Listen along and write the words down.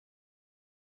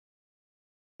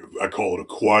I call it a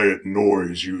quiet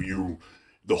noise.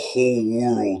 The whole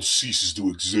world ceases to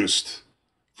exist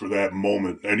for that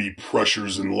moment. Any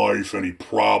pressures in life, any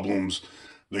problems,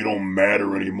 they don't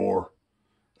matter anymore.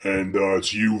 And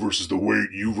it's you versus the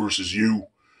weight, you versus you.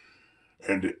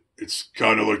 And it's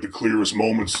kind of like the clearest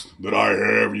moments that I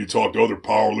have. And you talk to other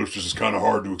powerlifters, it's kind of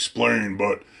hard to explain,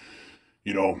 but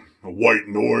you know, a white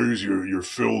noise, you're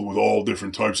filled with all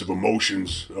different types of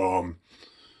emotions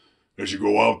as you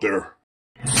go out there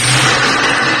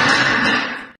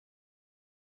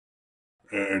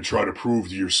and try to prove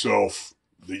to yourself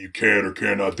that you can or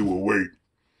cannot do a weight.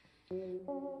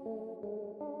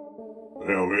 You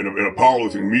know, in a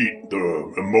powerlifting meet,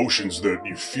 the emotions that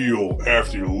you feel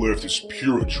after your lift is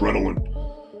pure adrenaline.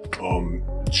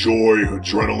 Joy,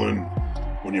 adrenaline.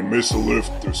 When you miss a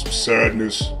lift, there's some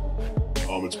sadness.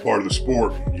 It's part of the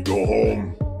sport. You go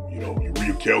home, you know, you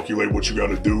recalculate what you got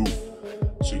to do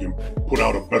so you can put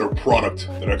out a better product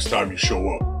the next time you show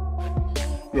up.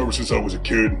 Ever since I was a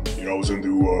kid, you know, I was into,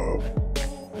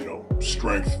 you know,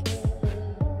 strength.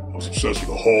 I was obsessed with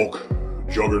the Hulk,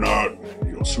 Juggernaut,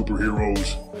 you know,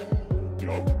 superheroes. You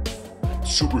know,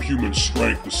 superhuman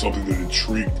strength is something that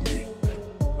intrigued me.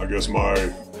 I guess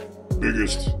my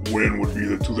biggest win would be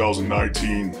the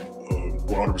 2019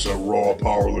 100% Raw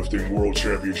Powerlifting World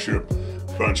Championship,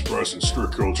 Bench Press, and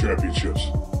Strict Curl Championships.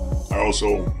 I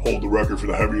also hold the record for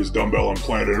the heaviest dumbbell on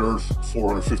planet Earth,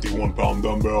 451-pound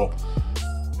dumbbell.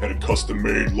 Had it custom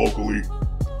made locally.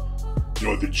 You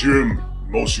know, at the gym,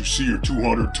 most you see are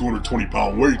 200,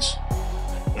 220-pound weights.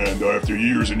 And after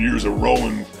years and years of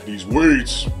rowing these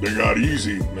weights, they got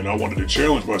easy. And I wanted to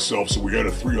challenge myself, so we had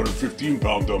a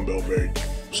 315-pound dumbbell made.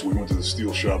 So we went to the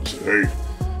steel shop and said, hey,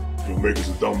 you know, make us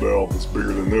a dumbbell that's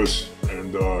bigger than this.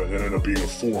 And it ended up being a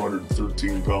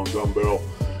 413-pound dumbbell.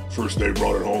 First day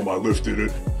brought it home, I lifted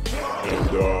it, and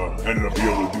ended up being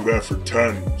able to do that for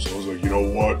 10. So I was like, you know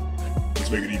what? Let's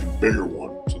make an even bigger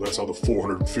one. So that's how the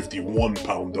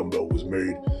 451-pound dumbbell was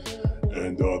made.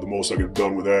 And the most I could have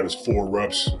done with that is 4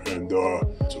 reps. And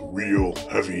it's a real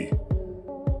heavy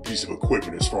piece of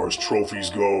equipment as far as trophies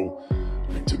go.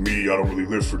 I mean, to me, I don't really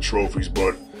live for trophies,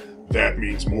 but that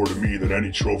means more to me than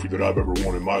any trophy that I've ever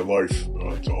won in my life.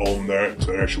 To own that,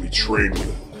 to actually train with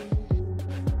it.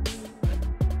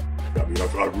 I mean,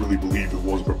 I really believe if it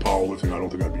wasn't for powerlifting, I don't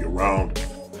think I'd be around.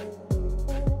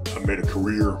 I made a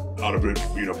career out of it,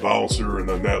 being a bouncer, and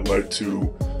then that led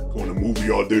to going to movie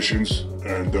auditions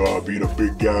and being a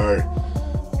big guy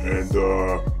and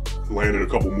landed a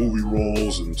couple movie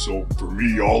roles. And so for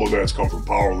me, all of that's come from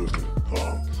powerlifting.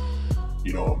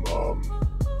 You know,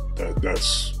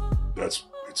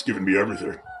 it's given me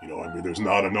everything. You know, I mean, there's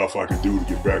not enough I can do to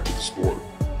get back to the sport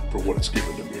for what it's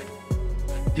given to me.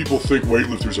 People think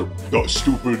weightlifters are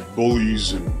stupid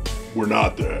bullies, and we're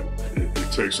not that.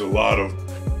 It takes a lot of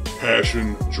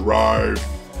passion, drive,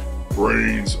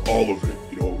 brains, all of it.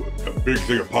 You know, a big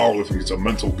thing of powerlifting is a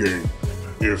mental game.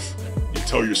 If you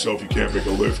tell yourself you can't make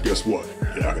a lift, guess what?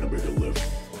 You're not gonna make a lift.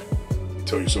 You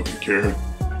tell yourself you can,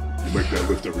 you make that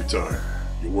lift every time.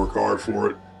 You work hard for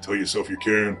it, tell yourself you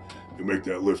can, you make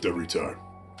that lift every time.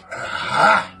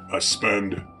 I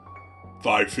spend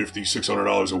 $550,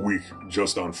 $600 a week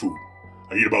just on food.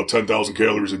 I eat about 10,000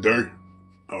 calories a day.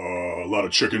 A lot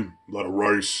of chicken, a lot of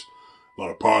rice, a lot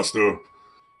of pasta.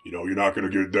 You know, you're not going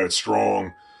to get that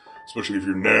strong, especially if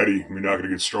you're natty. You're not going to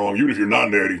get strong. Even if you're not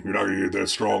natty, you're not going to get that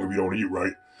strong if you don't eat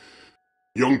right.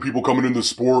 Young people coming into the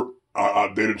sport,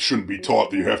 they shouldn't be taught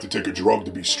that you have to take a drug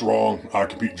to be strong. I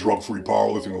compete drug-free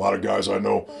powerlifting. A lot of guys I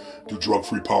know do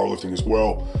drug-free powerlifting as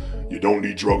well. You don't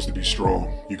need drugs to be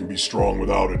strong. You can be strong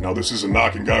without it. Now, this isn't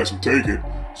knocking guys who take it.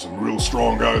 Some real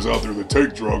strong guys out there that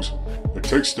take drugs, that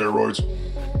take steroids.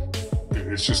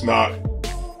 It's just not,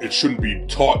 it shouldn't be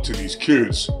taught to these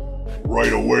kids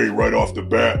right away, right off the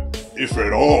bat, if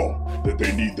at all, that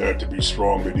they need that to be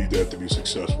strong, they need that to be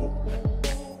successful.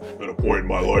 At a point in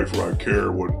my life where I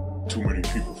care what too many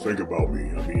people think about me.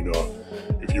 I mean,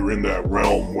 if you're in that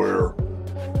realm where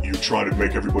you're trying to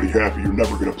make everybody happy, you're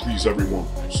never going to please everyone.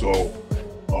 So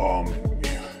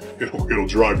it'll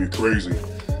drive you crazy.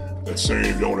 That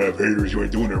saying, you don't have haters, you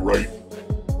ain't doing it right.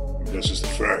 I mean, that's just a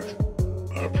fact.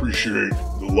 I appreciate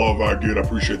the love I get. I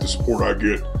appreciate the support I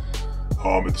get.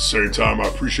 At the same time, I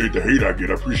appreciate the hate I get.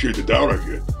 I appreciate the doubt I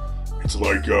get. It's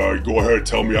like, go ahead,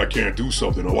 tell me I can't do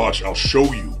something. I'll show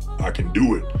you I can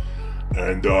do it.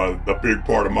 And a big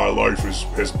part of my life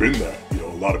has been that. You know,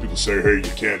 a lot of people say, hey,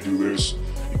 you can't do this,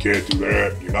 you can't do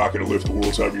that, you're not going to lift the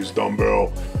world's heaviest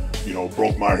dumbbell. You know,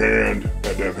 broke my hand,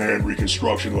 had to have hand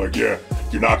reconstruction. Like, yeah,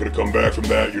 you're not going to come back from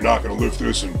that, you're not going to lift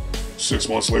this. And 6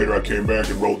 months later, I came back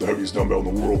and rode the heaviest dumbbell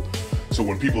in the world. So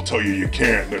when people tell you you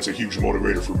can't, that's a huge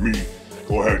motivator for me.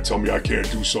 Go ahead and tell me I can't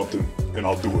do something, and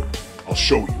I'll do it. I'll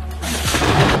show you.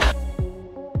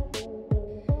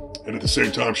 And at the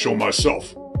same time, show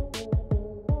myself.